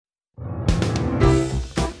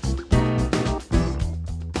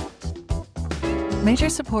Major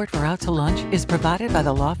support for Out to Lunch is provided by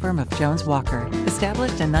the law firm of Jones Walker,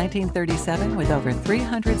 established in 1937 with over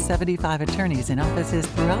 375 attorneys in offices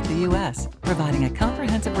throughout the U.S., providing a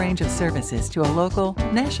comprehensive range of services to a local,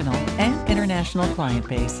 national, and international client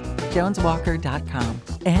base. JonesWalker.com.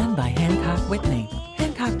 And by Hancock Whitney.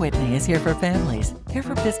 Hancock Whitney is here for families, here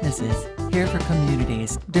for businesses, here for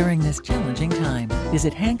communities during this challenging time.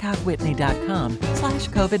 Visit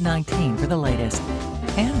HancockWhitney.com/COVID-19 for the latest.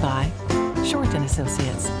 And by Shorten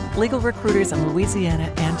Associates, legal recruiters in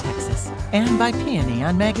Louisiana and Texas. And by Peony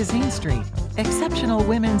on Magazine Street, exceptional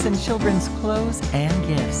women's and children's clothes and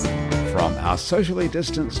gifts. From our socially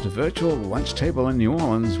distanced virtual lunch table in New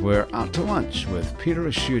Orleans, we're out to lunch with Peter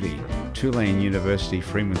Asciutti, Tulane University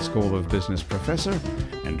Freeman School of Business professor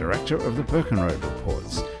and director of the Birkenroad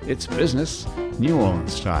Reports. It's business, New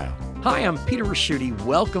Orleans style. Hi, I'm Peter Asciutti.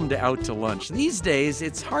 Welcome to Out to Lunch. These days,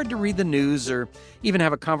 it's hard to read the news or even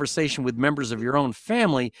have a conversation with members of your own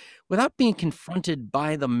family without being confronted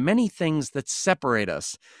by the many things that separate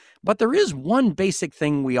us. But there is one basic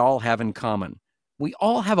thing we all have in common. We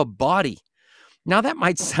all have a body. Now, that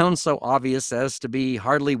might sound so obvious as to be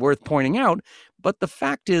hardly worth pointing out, but the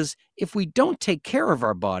fact is, if we don't take care of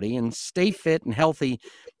our body and stay fit and healthy,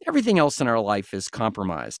 everything else in our life is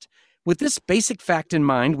compromised. With this basic fact in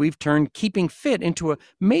mind, we've turned keeping fit into a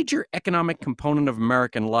major economic component of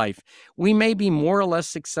American life. We may be more or less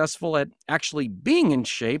successful at actually being in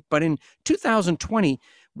shape, but in 2020,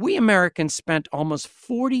 we Americans spent almost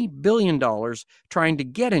 $40 billion trying to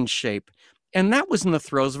get in shape. And that was in the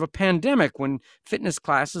throes of a pandemic when fitness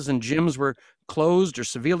classes and gyms were closed or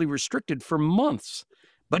severely restricted for months.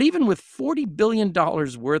 But even with $40 billion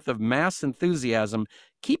worth of mass enthusiasm,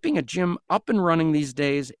 keeping a gym up and running these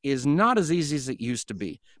days is not as easy as it used to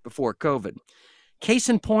be before COVID. Case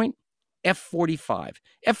in point, F45.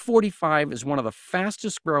 F45 is one of the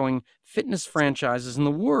fastest growing fitness franchises in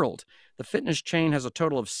the world. The fitness chain has a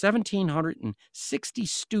total of 1,760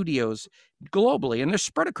 studios globally, and they're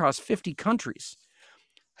spread across 50 countries.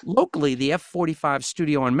 Locally, the F45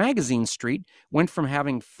 studio on Magazine Street went from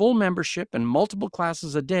having full membership and multiple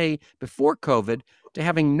classes a day before COVID to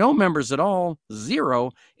having no members at all, zero,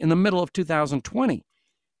 in the middle of 2020.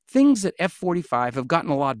 Things at F45 have gotten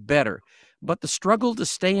a lot better, but the struggle to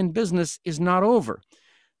stay in business is not over.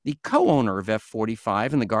 The co-owner of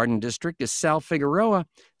F45 in the Garden District is Sal Figueroa.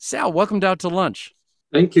 Sal, welcome to Out to Lunch.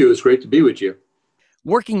 Thank you. It's great to be with you.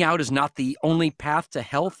 Working out is not the only path to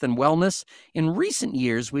health and wellness. In recent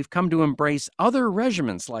years, we've come to embrace other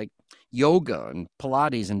regimens like yoga and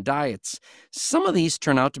Pilates and diets. Some of these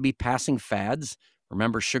turn out to be passing fads.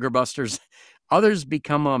 Remember Sugar Busters? Others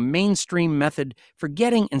become a mainstream method for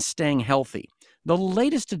getting and staying healthy. The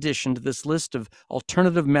latest addition to this list of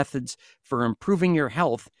alternative methods for improving your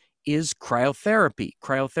health is cryotherapy.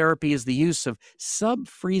 Cryotherapy is the use of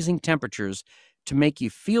sub-freezing temperatures to make you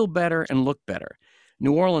feel better and look better.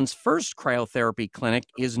 New Orleans' first cryotherapy clinic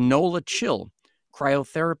is NOLA Chill,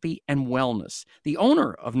 Cryotherapy and Wellness. The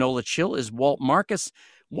owner of NOLA Chill is Walt Marcus.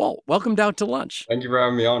 Walt, welcome to Out to Lunch. Thank you for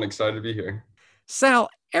having me on. Excited to be here. Sal,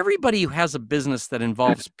 everybody who has a business that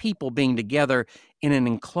involves people being together in an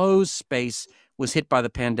enclosed space was hit by the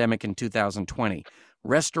pandemic in 2020.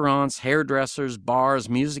 Restaurants, hairdressers, bars,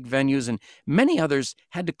 music venues, and many others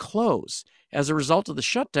had to close as a result of the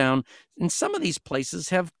shutdown, and some of these places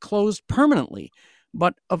have closed permanently.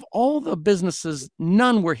 But of all the businesses,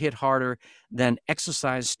 none were hit harder than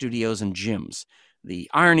exercise studios and gyms. The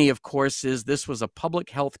irony, of course, is this was a public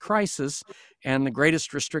health crisis, and the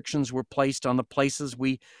greatest restrictions were placed on the places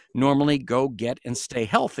we normally go get and stay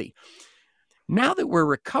healthy. Now that we're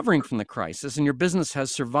recovering from the crisis and your business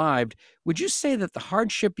has survived, would you say that the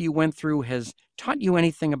hardship you went through has taught you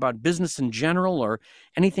anything about business in general or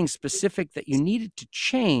anything specific that you needed to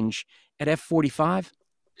change at F45?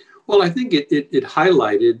 Well, I think it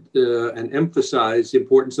highlighted and emphasized the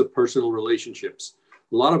importance of personal relationships.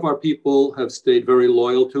 A lot of our people have stayed very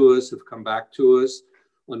loyal to us, have come back to us.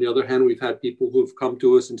 On the other hand, we've had people who've come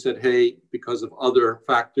to us and said, hey, because of other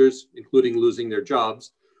factors, including losing their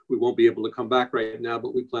jobs, we won't be able to come back right now,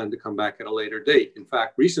 but we plan to come back at a later date. In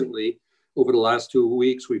fact, recently, over the last 2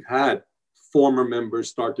 weeks, we've had former members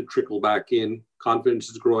start to trickle back in. Confidence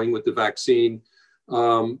is growing with the vaccine.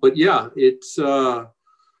 But yeah,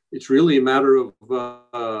 it's really a matter of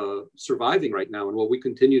surviving right now. And what we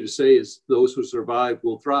continue to say is those who survive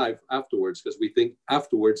will thrive afterwards, because we think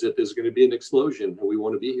afterwards that there's going to be an explosion, and we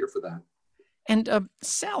want to be here for that. And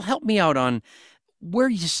Sal, help me out on where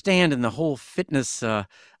you stand in the whole fitness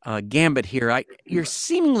gambit here. You're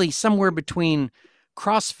seemingly somewhere between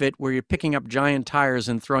CrossFit, where you're picking up giant tires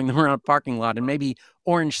and throwing them around a parking lot, and maybe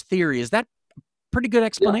Orange Theory. Is that pretty good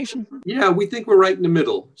explanation? Yeah, we think we're right in the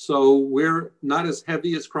middle. So we're not as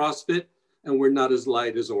heavy as CrossFit, and we're not as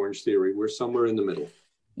light as Orange Theory. We're somewhere in the middle.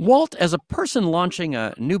 Walt, as a person launching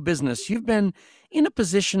a new business, you've been in a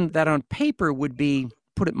position that on paper would be,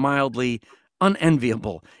 put it mildly,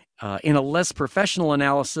 unenviable. In a less professional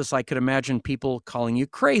analysis, I could imagine people calling you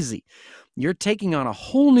crazy. You're taking on a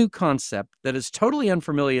whole new concept that is totally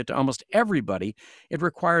unfamiliar to almost everybody. It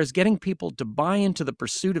requires getting people to buy into the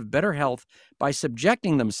pursuit of better health by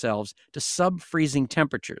subjecting themselves to sub-freezing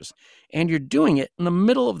temperatures. And you're doing it in the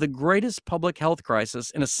middle of the greatest public health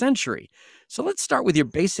crisis in a century. So let's start with your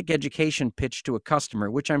basic education pitch to a customer,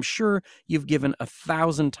 which I'm sure you've given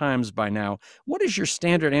 1,000 times by now. What is your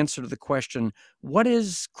standard answer to the question, what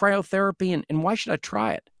is cryotherapy and why should I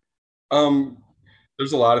try it?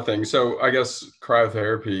 There's a lot of things. So I guess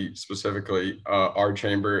cryotherapy specifically, our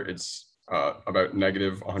chamber, it's about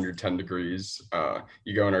negative 110 degrees.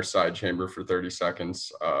 You go in our side chamber for 30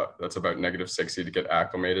 seconds. That's about negative 60 to get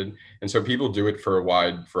acclimated. And so people do it for a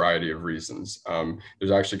wide variety of reasons.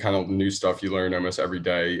 There's actually kind of new stuff you learn almost every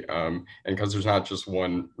day. And because there's not just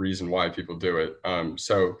one reason why people do it.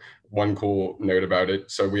 So one cool note about it.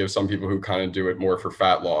 So we have some people who kind of do it more for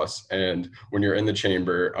fat loss. And when you're in the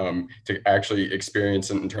chamber, to actually experience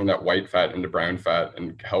and turn that white fat into brown fat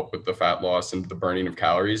and help with the fat loss and the burning of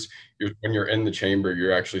calories, when you're in the chamber,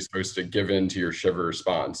 you're actually supposed to give in to your shiver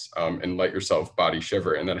response and let yourself body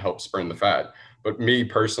shiver, and that helps burn the fat. But me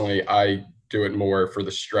personally, I do it more for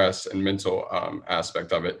the stress and mental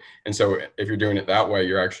aspect of it. And so if you're doing it that way,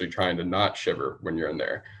 you're actually trying to not shiver when you're in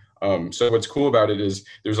there. So what's cool about it is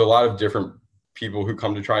there's a lot of different people who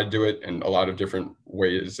come to try to do it and a lot of different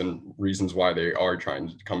ways and reasons why they are trying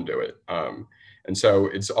to come do it. And so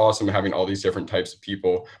it's awesome having all these different types of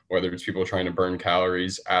people, whether it's people trying to burn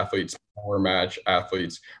calories, athletes before a match,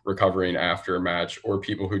 athletes recovering after a match, or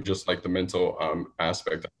people who just like the mental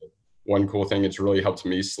aspect of it. One cool thing, it's really helped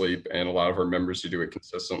me sleep, and a lot of our members who do it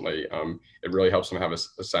consistently, it really helps them have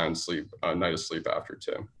a sound sleep, night of sleep after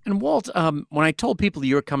too. And Walt, when I told people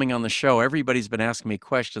you were coming on the show, everybody's been asking me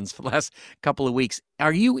questions for the last couple of weeks.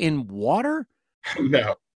 Are you in water?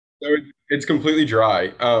 No. So it's completely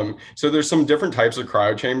dry. So there's some different types of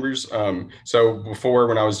cryo chambers. So before,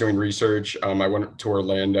 when I was doing research, I went to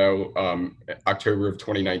Orlando, October of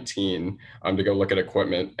 2019, to go look at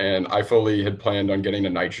equipment. And I fully had planned on getting a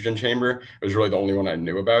nitrogen chamber. It was really the only one I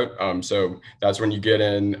knew about. So that's when you get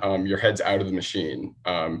in, your head's out of the machine.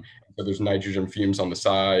 So there's nitrogen fumes on the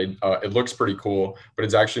side. It looks pretty cool, but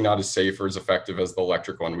it's actually not as safe or as effective as the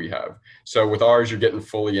electric one we have. So with ours, you're getting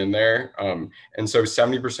fully in there. And so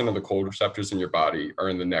 70% of the cold receptors in your body are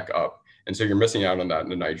in the neck up. And so you're missing out on that in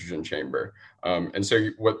the nitrogen chamber. And so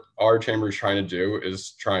what our chamber is trying to do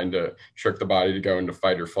is trying to trick the body to go into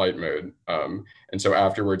fight or flight mode. And so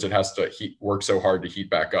afterwards, it has to work so hard to heat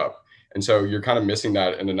back up. And so you're kind of missing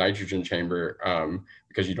that in the nitrogen chamber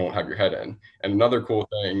because you don't have your head in. And another cool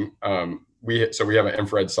thing, we have an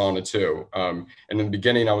infrared sauna too. And in the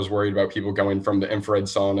beginning, I was worried about people going from the infrared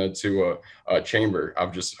sauna to a chamber.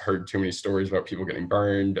 I've just heard too many stories about people getting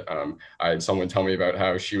burned. I had someone tell me about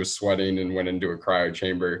how she was sweating and went into a cryo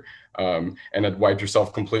chamber and had wiped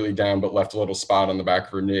herself completely down, but left a little spot on the back of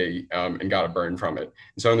her knee and got a burn from it.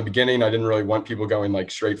 And so in the beginning, I didn't really want people going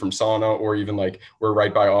like straight from sauna, or even like we're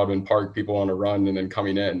right by Audubon Park, people on a run and then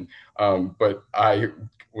coming in. But I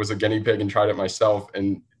was a guinea pig and tried it myself,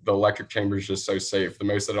 and the electric chamber is just so safe. The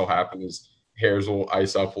most that'll happen is hairs will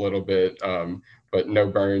ice up a little bit, but no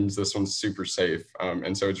burns. This one's super safe.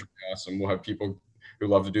 And so it's really awesome. We'll have people who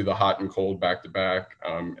love to do the hot and cold back to back.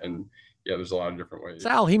 And yeah, there's a lot of different ways.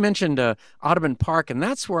 Sal, he mentioned Audubon Park, and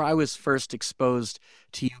that's where I was first exposed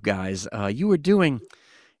to you guys. You were doing,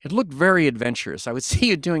 it looked very adventurous. I would see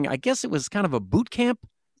you doing, I guess it was kind of a boot camp.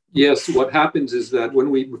 Yes, what happens is that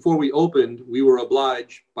before we opened, we were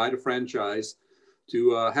obliged by the franchise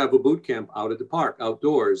to have a boot camp out at the park,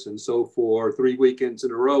 outdoors. And so for 3 weekends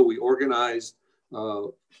in a row, we organized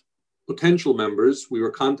potential members. We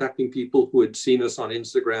were contacting people who had seen us on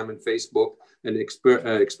Instagram and Facebook and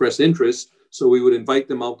express interest. So we would invite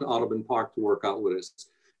them out to Audubon Park to work out with us.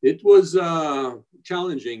 It was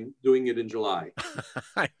challenging doing it in July.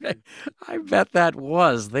 I bet that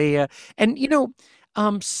was. And you know,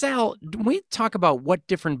 Sal, when we talk about what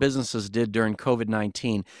different businesses did during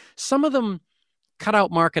COVID-19, some of them cut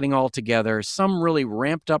out marketing altogether, some really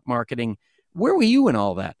ramped up marketing. Where were you in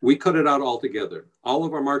all that? We cut it out altogether. All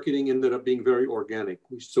of our marketing ended up being very organic.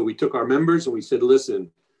 So we took our members and we said,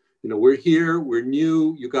 listen, you know, we're here, we're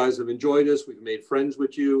new, you guys have enjoyed us, we've made friends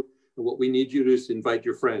with you. And what we need you to do is invite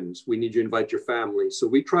your friends. We need you to invite your family. So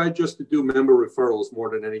we tried just to do member referrals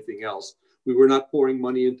more than anything else. We were not pouring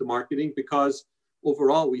money into marketing because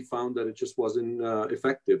overall, we found that it just wasn't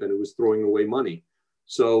effective and it was throwing away money.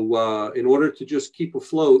 So in order to just keep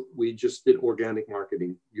afloat, we just did organic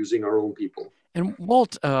marketing using our own people. And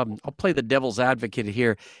Walt, I'll play the devil's advocate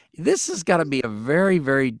here. This has got to be a very,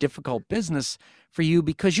 very difficult business for you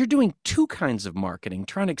because you're doing two kinds of marketing,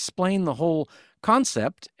 trying to explain the whole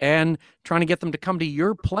concept and trying to get them to come to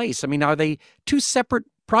your place. I mean, are they two separate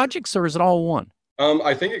projects or is it all one?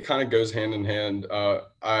 I think it kind of goes hand in hand.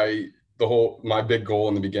 My big goal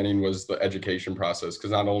in the beginning was the education process,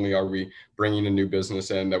 because not only are we bringing a new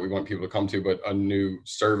business in that we want people to come to, but a new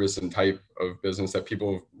service and type of business that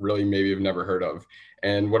people really maybe have never heard of.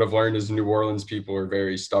 And what I've learned is New Orleans people are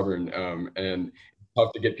very stubborn, and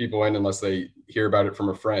tough to get people in unless they hear about it from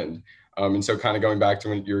a friend. And so kind of going back to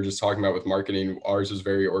what you were just talking about with marketing, ours is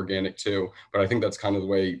very organic too. But I think that's kind of the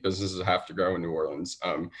way businesses have to grow in New Orleans.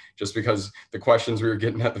 Just because the questions we were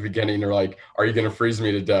getting at the beginning are like, are you going to freeze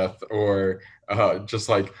me to death? Or just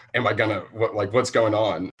like, am I going to, what's going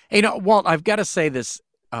on? Hey, Walt, I've got to say this,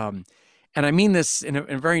 and I mean this in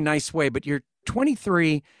a very nice way, but you're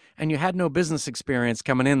 23 and you had no business experience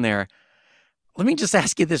coming in there. Let me just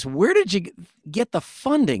ask you this. Where did you get the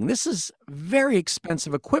funding? This is very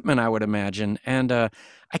expensive equipment, I would imagine. And I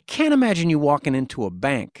can't imagine you walking into a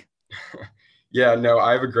bank. Yeah, no,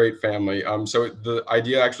 I have a great family. So the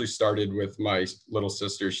idea actually started with my little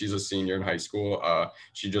sister. She's a senior in high school.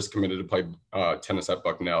 She just committed to play tennis at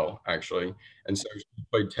Bucknell, actually. And so she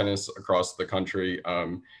played tennis across the country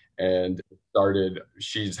and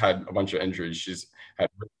she's had a bunch of injuries. She's had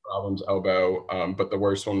problems, elbow, but the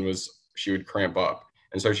worst one was she would cramp up.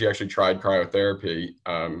 And so she actually tried cryotherapy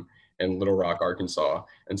in Little Rock, Arkansas.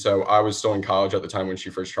 And so I was still in college at the time when she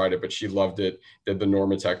first tried it, but she loved it, did the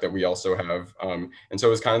Normatec that we also have. And so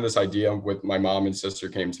it was kind of this idea with my mom and sister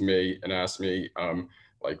came to me and asked me,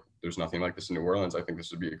 there's nothing like this in New Orleans. I think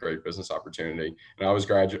this would be a great business opportunity. And I was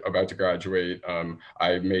about to graduate.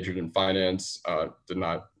 I majored in finance, did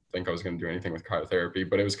not think I was going to do anything with cryotherapy,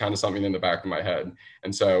 but it was kind of something in the back of my head.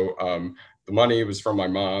 And so the money was from my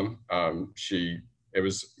mom. It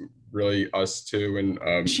was really us too. And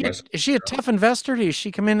is she a tough investor? Does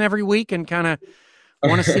she come in every week and kind of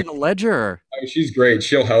want to see the ledger? Or? She's great.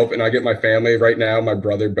 She'll help. And I get my family right now. My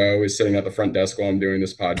brother, Bo, is sitting at the front desk while I'm doing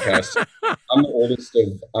this podcast. I'm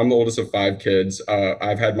the oldest of 5 kids.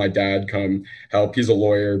 I've had my dad come help. He's a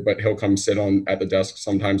lawyer, but he'll come sit at the desk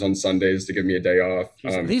sometimes on Sundays to give me a day off.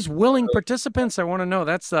 These willing participants, I want to know.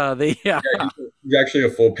 That's Yeah, he's actually a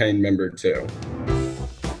full paying member too.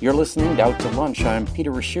 You're listening to Out to Lunch. I'm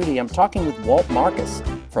Peter Ricchiuti. I'm talking with Walt Marcus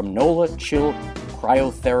from NOLA Chill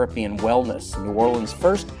Cryotherapy and Wellness, New Orleans'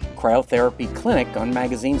 first cryotherapy clinic on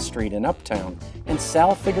Magazine Street in Uptown, and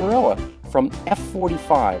Sal Figueroa from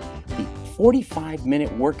F45, the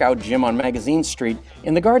 45-minute workout gym on Magazine Street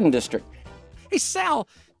in the Garden District. Hey, Sal,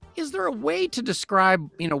 is there a way to describe,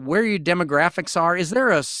 where your demographics are? Is there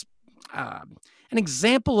an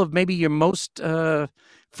example of maybe your most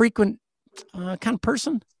frequent kind of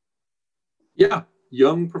person? Yeah,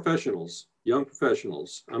 young professionals.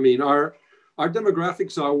 I mean, our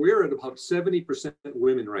demographics we're at about 70%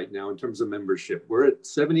 women right now in terms of membership. We're at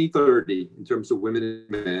 70-30 in terms of women and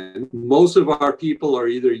men. Most of our people are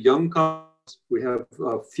either young couples. We have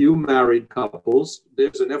a few married couples.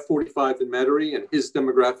 There's an F45 in Metairie, and his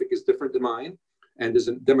demographic is different than mine. And there's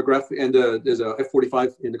a demographic, and there's a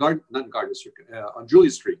F45 in the Garden, not in Garden District, on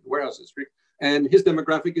Julia Street, Warehouse District. And his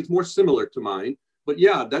demographic is more similar to mine. But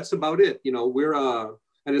yeah, that's about it. We're,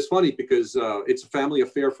 and it's funny because it's a family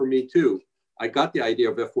affair for me too. I got the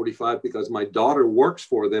idea of F45 because my daughter works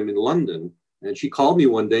for them in London. And she called me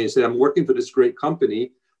one day and said, I'm working for this great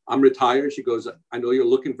company. I'm retired. She goes, I know you're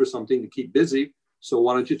looking for something to keep busy. So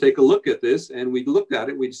why don't you take a look at this? And we looked at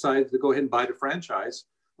it. We decided to go ahead and buy the franchise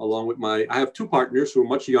along with I have 2 partners who are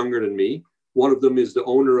much younger than me. One of them is the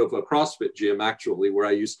owner of a CrossFit gym, actually, where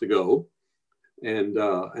I used to go. And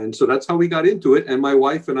so that's how we got into it. And my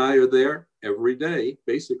wife and I are there every day,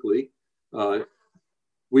 basically.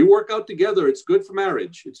 We work out together. It's good for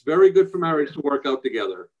marriage. It's very good for marriage to work out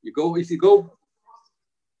together.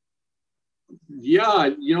 Yeah,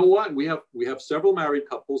 you know what? We have several married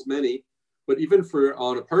couples, many, but even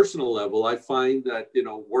on a personal level, I find that,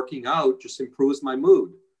 working out just improves my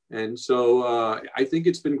mood. And so I think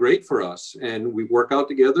it's been great for us, and we work out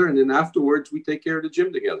together, and then afterwards we take care of the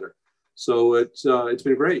gym together. So it's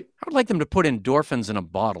been great. I would like them to put endorphins in a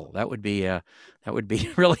bottle. That would be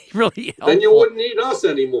really, really helpful. Then you wouldn't need us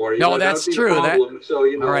anymore. No, that's true. So,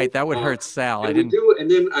 all right, that would hurt Sal. And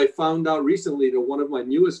then I found out recently that one of my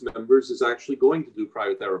newest members is actually going to do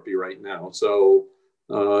cryotherapy right now. So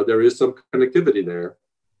there is some connectivity there.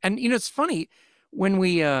 And it's funny when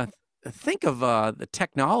we think of the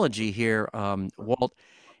technology here, Walt,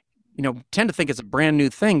 tend to think it's a brand new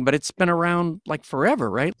thing, but it's been around like forever,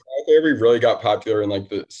 right? Therapy really got popular in like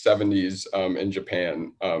the 70s in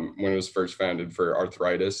Japan when it was first founded for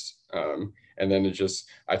arthritis. And then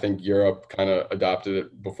I think Europe kind of adopted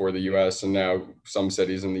it before the US, and now some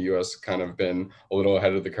cities in the US kind of been a little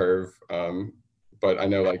ahead of the curve. But I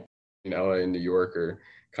know like in LA and New York are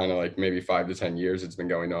kind of like maybe 5 to 10 years it's been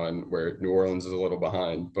going on, where New Orleans is a little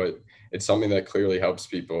behind, but it's something that clearly helps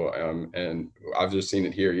people. And I've just seen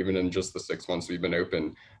it here, even in just the 6 months we've been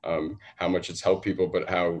open, how much it's helped people, but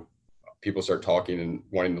how people start talking and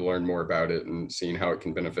wanting to learn more about it and seeing how it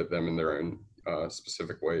can benefit them in their own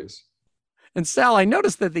specific ways. And Sal, I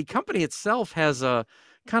noticed that the company itself has a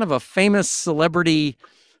kind of a famous celebrity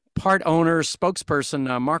part owner,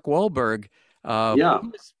 spokesperson, Mark Wahlberg. Yeah.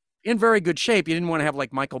 In very good shape. You didn't want to have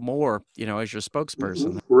like Michael Moore, as your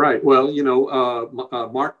spokesperson. Right. Well,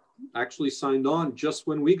 Mark actually signed on just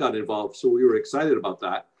when we got involved. So we were excited about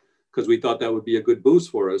that because we thought that would be a good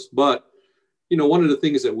boost for us. But, one of the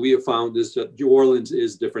things that we have found is that New Orleans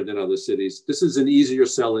is different than other cities. This is an easier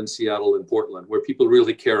sell in Seattle and Portland, where people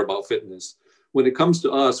really care about fitness. When it comes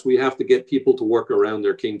to us, we have to get people to work around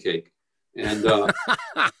their king cake. And,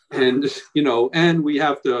 and we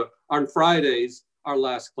have to, on Fridays, our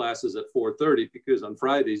last class is at 4:30, because on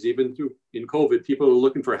Fridays, even in COVID, people are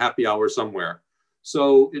looking for happy hour somewhere.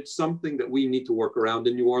 So it's something that we need to work around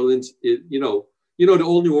in New Orleans. The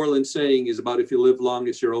old New Orleans saying is about, if you live long,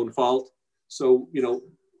 it's your own fault. So,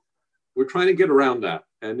 we're trying to get around that.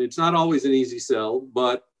 And it's not always an easy sell,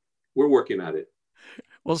 but we're working at it.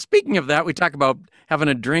 Well, speaking of that, we talk about having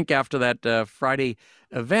a drink after that Friday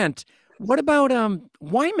event. What about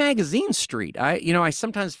Wine Magazine Street? I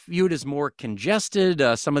sometimes view it as more congested.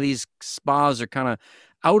 Some of these spas are kind of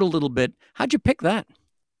out a little bit. How'd you pick that?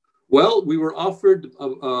 Well, we were offered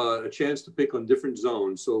a chance to pick on different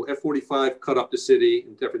zones. So F45 cut up the city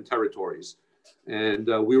in different territories. And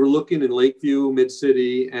we were looking in Lakeview,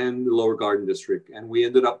 Mid-City, and the Lower Garden District. And we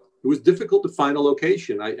ended up, it was difficult to find a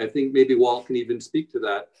location. I think maybe Walt can even speak to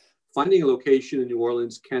that. Finding a location in New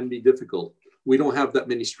Orleans can be difficult. We don't have that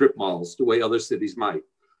many strip malls the way other cities might.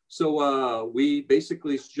 So we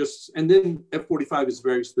basically and then F45 is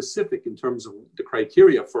very specific in terms of the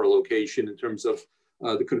criteria for a location, in terms of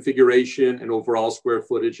the configuration and overall square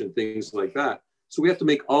footage and things like that. So we have to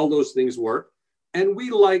make all those things work. And we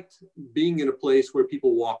liked being in a place where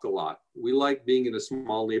people walk a lot. We like being in a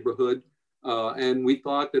small neighborhood. And we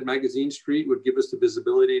thought that Magazine Street would give us the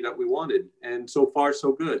visibility that we wanted. And so far,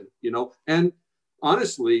 so good, And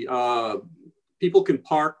honestly, people can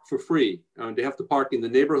park for free. They have to park in the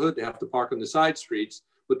neighborhood. They have to park on the side streets,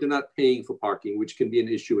 but they're not paying for parking, which can be an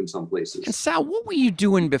issue in some places. And Sal, what were you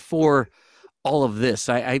doing before all of this?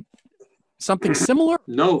 Something similar?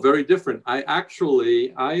 No, very different. I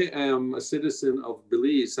am a citizen of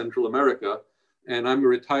Belize, Central America, and I'm a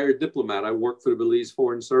retired diplomat. I worked for the Belize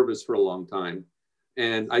Foreign Service for a long time.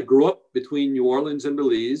 And I grew up between New Orleans and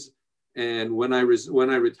Belize. And when I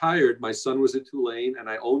retired, my son was at Tulane, and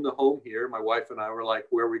I owned the home here. My wife and I were like,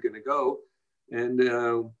 where are we going to go?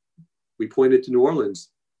 And we pointed to New Orleans.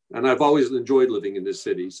 And I've always enjoyed living in this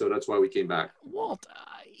city. So that's why we came back. Walt,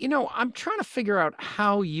 I'm trying to figure out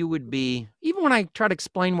how you would be, even when I try to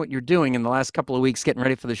explain what you're doing in the last couple of weeks, getting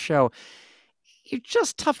ready for the show, you're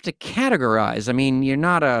just tough to categorize. I mean, you're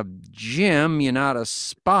not a gym, you're not a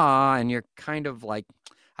spa, and you're kind of like,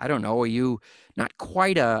 I don't know, are you not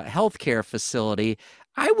quite a healthcare facility?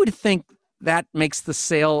 I would think that makes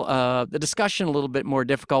the discussion a little bit more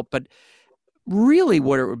difficult, but really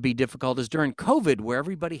what it would be difficult is during COVID, where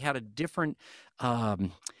everybody had different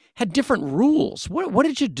rules. What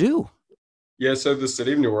did you do? Yeah, so the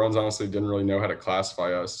city of New Orleans honestly didn't really know how to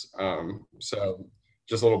classify us. So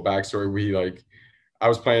just a little backstory, I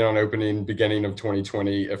was planning on opening beginning of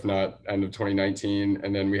 2020, if not end of 2019.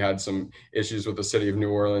 And then we had some issues with the city of New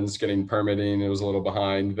Orleans getting permitting. It was a little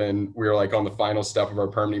behind. Then we were on the final step of our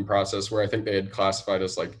permitting process, where I think they had classified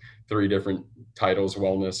us 3 different titles,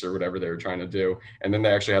 wellness or whatever they were trying to do. And then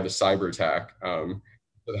they actually had the cyber attack. So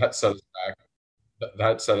that set us back.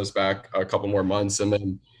 That set us back a couple more months. And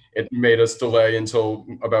then it made us delay until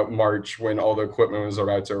about March, when all the equipment was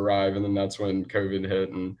about to arrive. And then that's when COVID hit,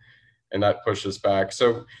 and that pushed us back.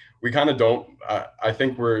 So we kind of I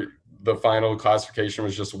think the final classification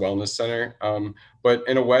was just wellness center. But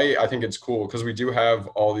in a way, I think it's cool because we do have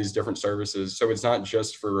all these different services. So it's not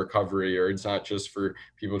just for recovery, or it's not just for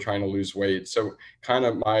people trying to lose weight. So kind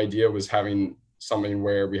of my idea was having something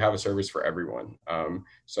where we have a service for everyone.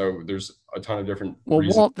 So there's a ton of different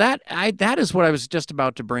reasons. Walt, that is what I was just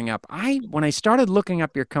about to bring up. When I started looking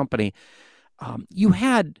up your company, you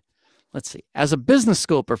had let's see, as a business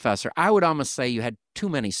school professor, I would almost say you had too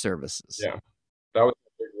many services. Yeah, that was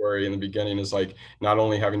a big worry in the beginning, is like not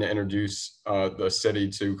only having to introduce the city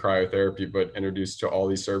to cryotherapy, but introduce to all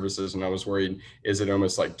these services. And I was worried, is it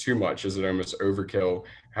almost like too much? Is it almost overkill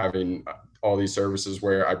having all these services,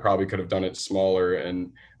 where I probably could have done it smaller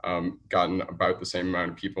and gotten about the same amount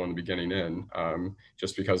of people in the beginning in,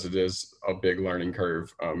 just because it is a big learning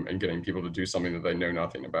curve, and getting people to do something that they know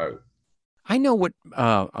nothing about. I know what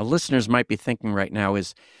our listeners might be thinking right now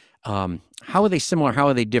is, how are they similar? How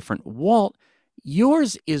are they different? Walt,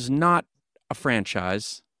 yours is not a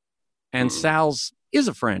franchise, and Sal's is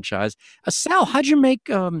a franchise. Sal, how'd you make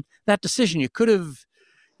that decision? You could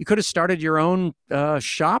have started your own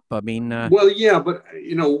shop. I mean, well, yeah, but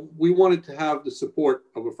we wanted to have the support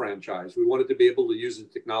of a franchise. We wanted to be able to use the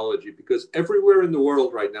technology, because everywhere in the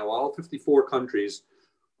world right now, all 54 countries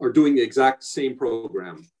are doing the exact same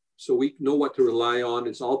program. So we know what to rely on.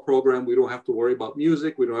 It's all programmed. We don't have to worry about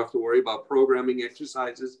music. We don't have to worry about programming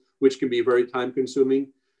exercises, which can be very time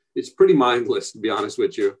consuming. It's pretty mindless, to be honest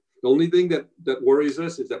with you. The only thing that worries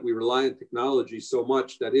us is that we rely on technology so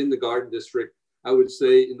much that in the Garden District, I would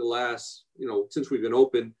say in the last, since we've been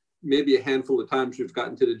open, maybe a handful of times we've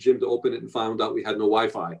gotten to the gym to open it and found out we had no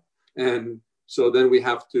Wi-Fi. And so then we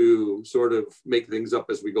have to sort of make things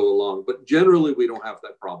up as we go along. But generally, we don't have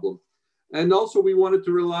that problem. And also, we wanted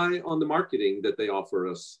to rely on the marketing that they offer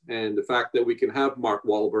us, and the fact that we can have Mark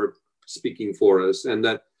Wahlberg speaking for us, and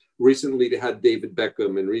that recently they had David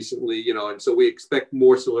Beckham, and recently, and so we expect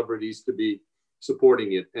more celebrities to be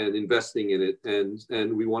supporting it and investing in it,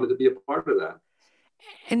 and we wanted to be a part of that.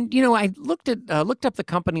 And I looked up the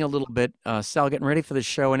company a little bit, Sal, getting ready for the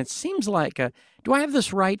show, and it seems like, do I have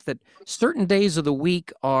this right, that certain days of the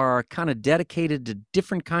week are kind of dedicated to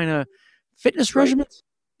different kind of fitness regimens?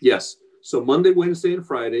 Yes. So Monday, Wednesday, and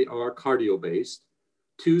Friday are cardio-based.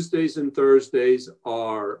 Tuesdays and Thursdays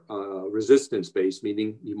are resistance-based,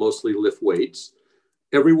 meaning you mostly lift weights.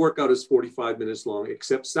 Every workout is 45 minutes long,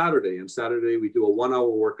 except Saturday. And Saturday, we do a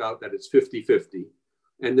 1-hour workout that is 50-50.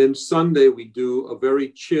 And then Sunday, we do a very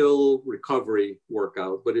chill recovery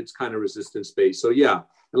workout, but it's kind of resistance-based. So yeah,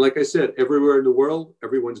 and like I said, everywhere in the world,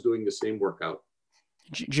 everyone's doing the same workout.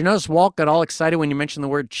 Did you notice Walt got all excited when you mentioned the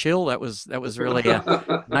word chill? That was really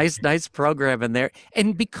a nice program in there.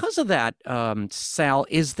 And because of that, Sal,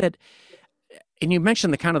 is that, and you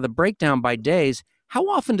mentioned the kind of the breakdown by days, how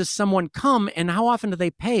often does someone come and how often do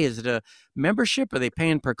they pay? Is it a membership? Are they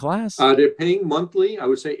paying per class? They're paying monthly. I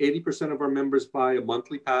would say 80% of our members buy a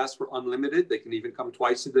monthly pass for unlimited. They can even come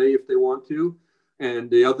twice a day if they want to.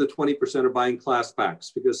 And the other 20% are buying class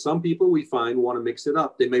packs, because some people we find want to mix it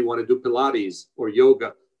up. They may want to do Pilates or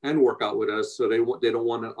yoga and work out with us. So they don't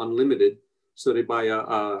want it unlimited. So they buy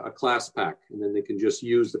a class pack, and then they can just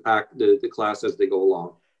use the class as they go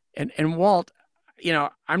along. And Walt,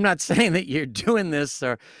 I'm not saying that you're doing this,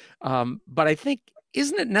 but I think,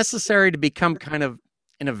 isn't it necessary to become kind of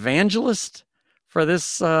an evangelist for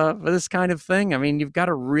this kind of thing? I mean, you've got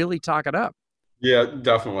to really talk it up. Yeah,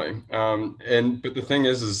 definitely. But the thing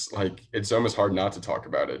is like, it's almost hard not to talk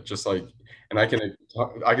about it. Just like, and I can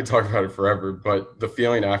talk about it forever, but the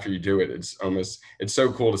feeling after you do it, it's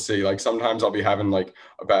so cool to see. Like sometimes I'll be having like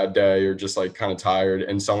a bad day or just like kind of tired,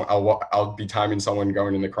 and I'll be timing someone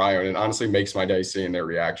going in the cryo, and it honestly makes my day seeing their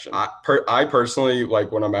reaction. I personally,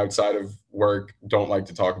 like when I'm outside of work, don't like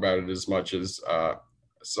to talk about it as much as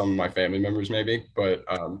some of my family members maybe, but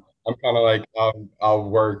I'm kind of like, I'll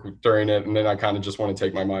work during it, and then I kind of just want to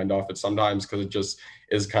take my mind off it sometimes, because it just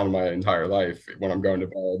is kind of my entire life. When I'm going to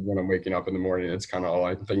bed, when I'm waking up in the morning, it's kind of all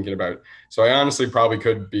I'm thinking about. So I honestly probably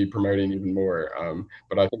could be promoting even more,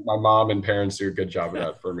 but I think my mom and parents do a good job of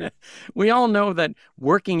that for me. We all know that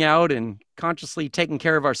working out and consciously taking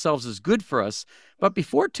care of ourselves is good for us. But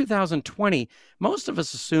before 2020, most of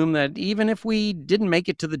us assumed that even if we didn't make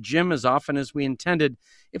it to the gym as often as we intended,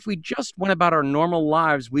 if we just went about our normal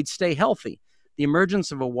lives, we'd stay healthy. The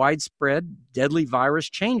emergence of a widespread, deadly virus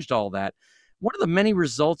changed all that. One of the many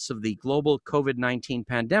results of the global COVID-19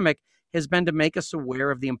 pandemic has been to make us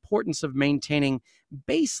aware of the importance of maintaining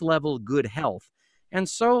base-level good health. And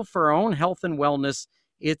so for our own health and wellness,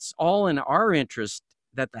 it's all in our interest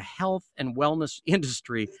that the health and wellness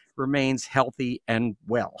industry remains healthy and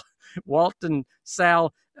well. Walt and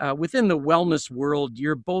Sal, within the wellness world,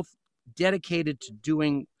 you're both dedicated to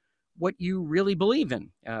doing what you really believe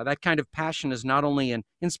in. That kind of passion is not only an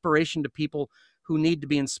inspiration to people who need to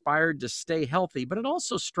be inspired to stay healthy, but it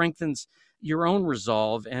also strengthens your own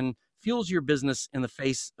resolve and fuels your business in the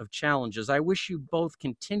face of challenges. I wish you both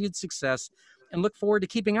continued success and look forward to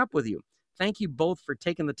keeping up with you. Thank you both for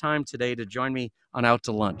taking the time today to join me on Out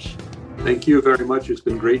to Lunch. Thank you very much. It's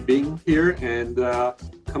been great being here, and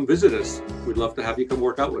come visit us. We'd love to have you come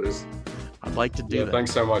work out with us. I'd like to do that.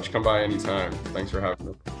 Thanks so much. Come by anytime. Thanks for having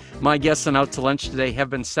me. My guests on Out to Lunch today have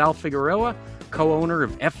been Sal Figueroa, co-owner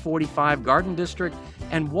of F45 Garden District,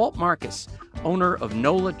 and Walt Marcus, owner of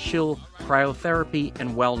NOLA Chill Cryotherapy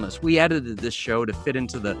and Wellness. We edited this show to fit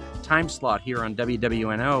into the time slot here on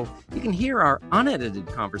WWNO. You can hear our unedited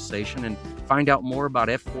conversation and find out more about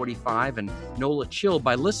F45 and NOLA Chill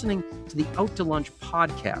by listening to the Out to Lunch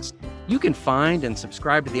podcast. You can find and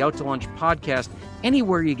subscribe to the Out to Lunch podcast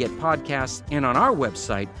anywhere you get podcasts and on our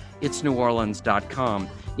website, itsneworleans.com.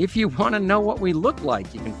 If you want to know what we look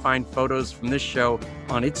like, you can find photos from this show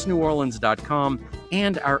on itsneworleans.com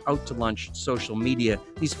and our Out to Lunch social media.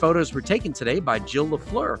 These photos were taken today by Jill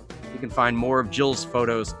LaFleur. You can find more of Jill's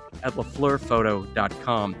photos at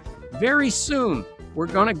lafleurphoto.com. Very soon, we're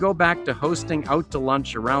going to go back to hosting Out to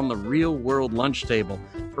Lunch around the real world lunch table.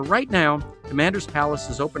 For right now, Commander's Palace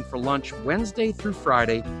is open for lunch Wednesday through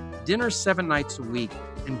Friday, dinner 7 nights a week,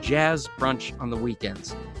 and jazz brunch on the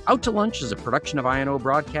weekends. Out to Lunch is a production of INO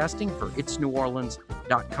Broadcasting for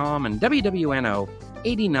itsneworleans.com and WWNO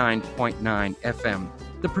 89.9 FM.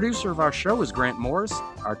 The producer of our show is Grant Morris.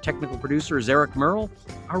 Our technical producer is Eric Merle.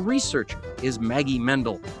 Our researcher is Maggie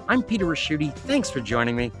Mendel. I'm Peter Raschuti. Thanks for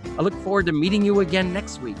joining me. I look forward to meeting you again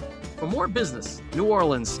next week for more business, New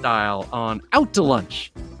Orleans style, on Out to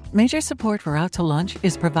Lunch. Major support for Out to Lunch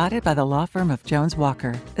is provided by the law firm of Jones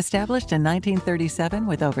Walker, established in 1937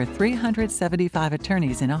 with over 375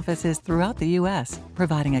 attorneys in offices throughout the U.S.,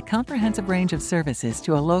 providing a comprehensive range of services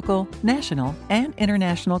to a local, national, and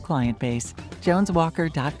international client base.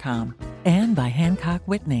 JonesWalker.com. And by Hancock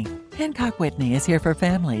Whitney. Hancock Whitney is here for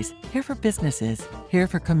families, here for businesses, here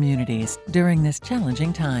for communities during this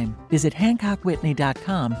challenging time. Visit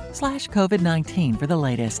HancockWhitney.com/COVID-19 for the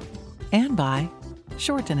latest. And by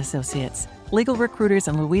Short & Associates, legal recruiters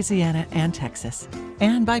in Louisiana and Texas.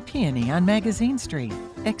 And by Peony on Magazine Street,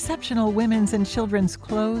 exceptional women's and children's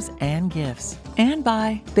clothes and gifts. And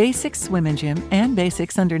by Basics Swim and Gym and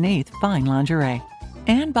Basics Underneath Fine Lingerie.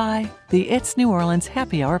 And by the It's New Orleans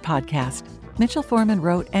Happy Hour podcast. Mitchell Foreman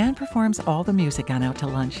wrote and performs all the music on Out to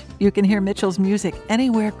Lunch. You can hear Mitchell's music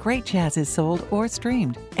anywhere great jazz is sold or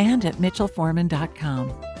streamed, and at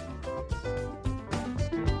mitchellforeman.com.